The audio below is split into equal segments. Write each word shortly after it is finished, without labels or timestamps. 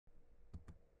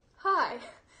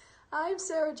I'm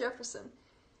Sarah Jefferson.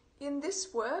 In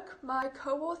this work, my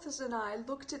co-authors and I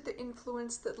looked at the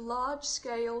influence that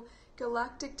large-scale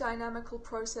galactic dynamical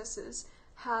processes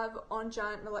have on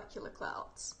giant molecular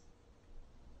clouds.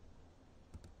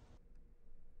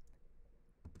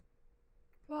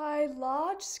 By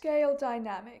large-scale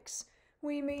dynamics,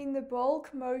 we mean the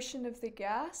bulk motion of the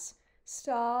gas,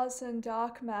 stars, and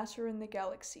dark matter in the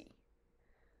galaxy.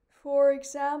 For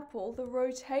example, the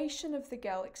rotation of the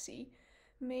galaxy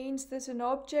means that an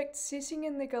object sitting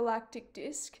in the galactic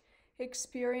disk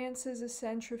experiences a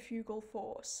centrifugal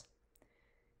force.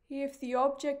 If the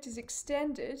object is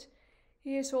extended,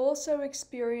 it also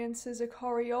experiences a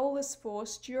Coriolis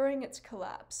force during its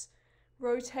collapse,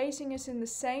 rotating it in the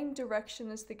same direction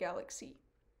as the galaxy.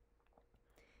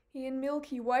 In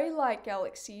Milky Way-like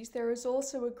galaxies, there is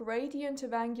also a gradient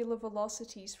of angular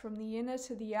velocities from the inner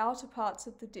to the outer parts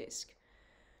of the disk,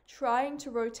 trying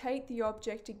to rotate the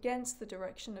object against the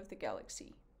direction of the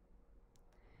galaxy.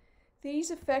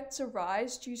 These effects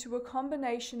arise due to a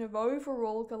combination of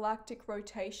overall galactic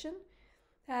rotation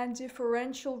and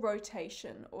differential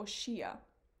rotation, or shear.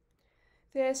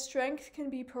 Their strength can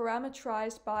be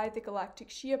parameterized by the galactic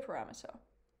shear parameter.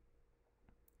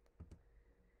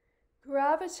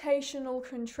 Gravitational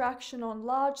contraction on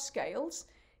large scales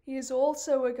is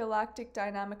also a galactic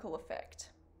dynamical effect.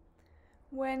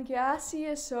 When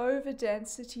gaseous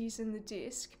overdensities in the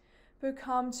disk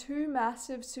become too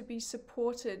massive to be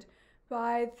supported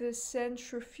by the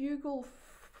centrifugal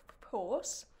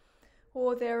force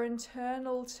or their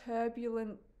internal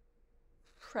turbulent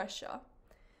pressure,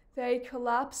 they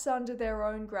collapse under their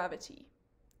own gravity.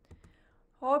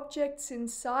 Objects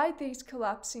inside these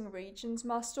collapsing regions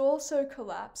must also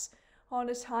collapse on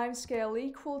a timescale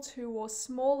equal to or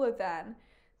smaller than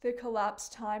the collapse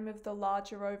time of the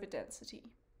larger overdensity.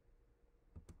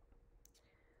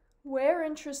 We're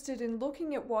interested in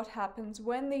looking at what happens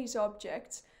when these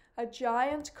objects are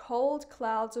giant cold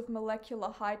clouds of molecular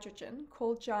hydrogen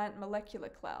called giant molecular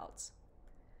clouds.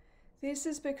 This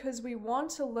is because we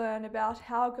want to learn about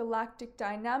how galactic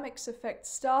dynamics affect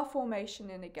star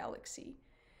formation in a galaxy,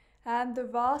 and the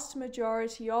vast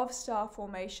majority of star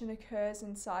formation occurs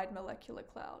inside molecular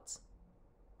clouds.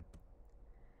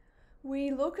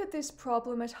 We look at this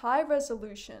problem at high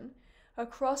resolution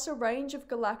across a range of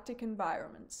galactic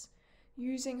environments,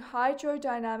 using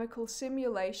hydrodynamical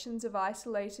simulations of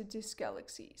isolated disk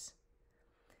galaxies.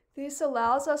 This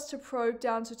allows us to probe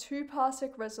down to 2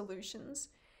 parsec resolutions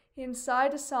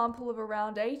inside a sample of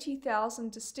around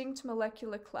 80,000 distinct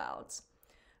molecular clouds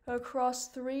across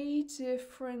 3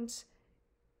 different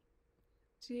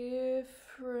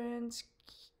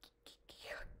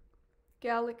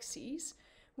galaxies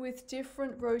with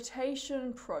different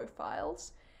rotation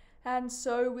profiles, and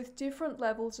so with different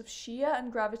levels of shear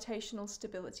and gravitational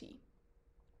stability.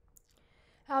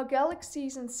 Our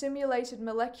galaxies and simulated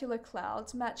molecular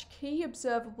clouds match key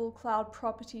observable cloud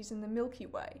properties in the Milky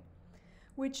Way,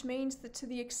 which means that to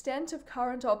the extent of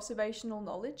current observational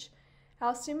knowledge,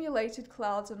 our simulated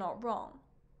clouds are not wrong.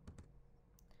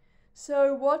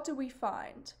 So what do we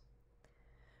find?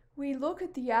 We look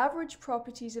at the average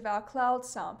properties of our cloud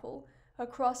sample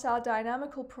across our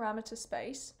dynamical parameter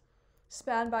space,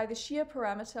 spanned by the shear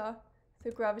parameter,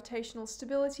 the gravitational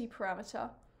stability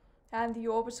parameter, and the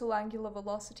orbital angular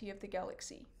velocity of the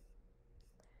galaxy.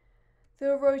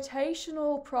 The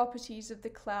rotational properties of the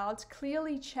clouds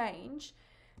clearly change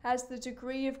as the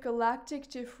degree of galactic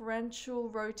differential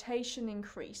rotation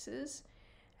increases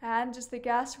and as the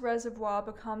gas reservoir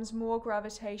becomes more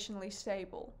gravitationally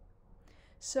stable.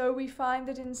 So we find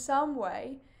that in some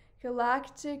way,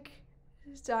 galactic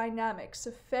dynamics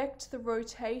affect the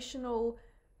rotational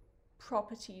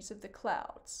properties of the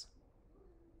clouds.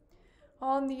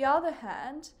 On the other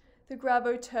hand, the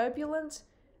gravoturbulent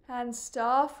and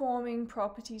star-forming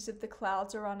properties of the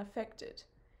clouds are unaffected.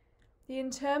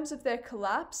 In terms of their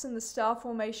collapse and the star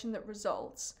formation that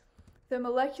results, the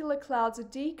molecular clouds are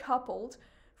decoupled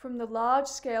from the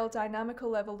large-scale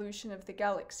dynamical evolution of the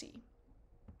galaxy.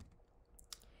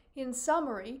 In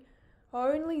summary,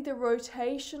 only the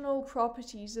rotational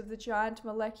properties of the giant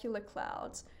molecular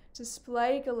clouds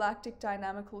display galactic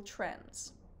dynamical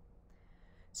trends.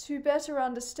 To better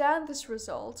understand this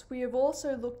result, we have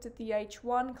also looked at the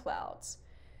H1 clouds,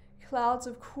 clouds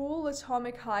of cool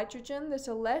atomic hydrogen that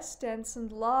are less dense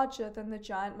and larger than the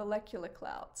giant molecular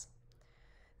clouds.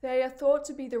 They are thought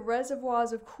to be the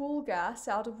reservoirs of cool gas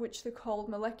out of which the cold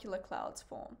molecular clouds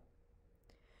form.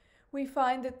 We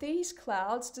find that these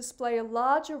clouds display a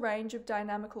larger range of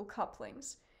dynamical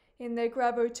couplings in their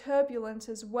gravoturbulent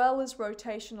as well as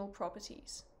rotational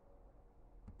properties.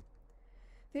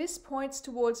 This points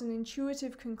towards an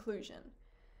intuitive conclusion.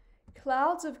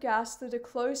 Clouds of gas that are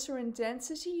closer in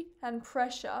density and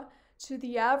pressure to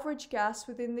the average gas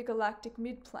within the galactic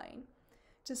midplane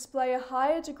display a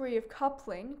higher degree of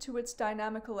coupling to its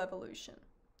dynamical evolution.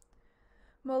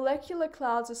 Molecular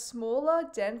clouds are smaller,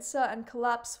 denser, and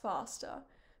collapse faster,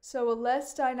 so are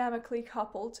less dynamically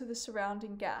coupled to the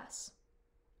surrounding gas.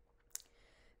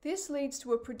 This leads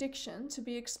to a prediction to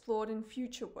be explored in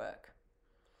future work.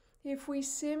 If we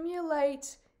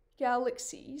simulate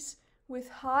galaxies with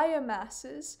higher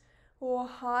masses or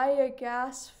higher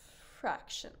gas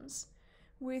fractions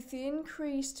with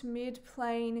increased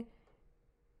midplane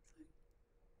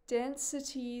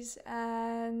densities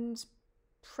and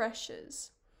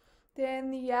pressures, then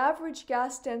the average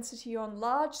gas density on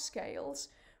large scales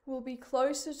will be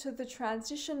closer to the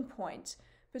transition point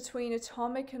between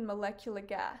atomic and molecular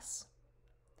gas.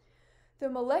 The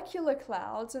molecular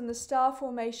clouds and the star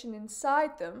formation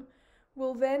inside them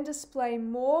will then display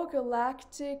more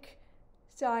galactic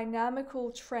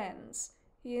dynamical trends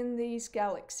in these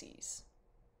galaxies.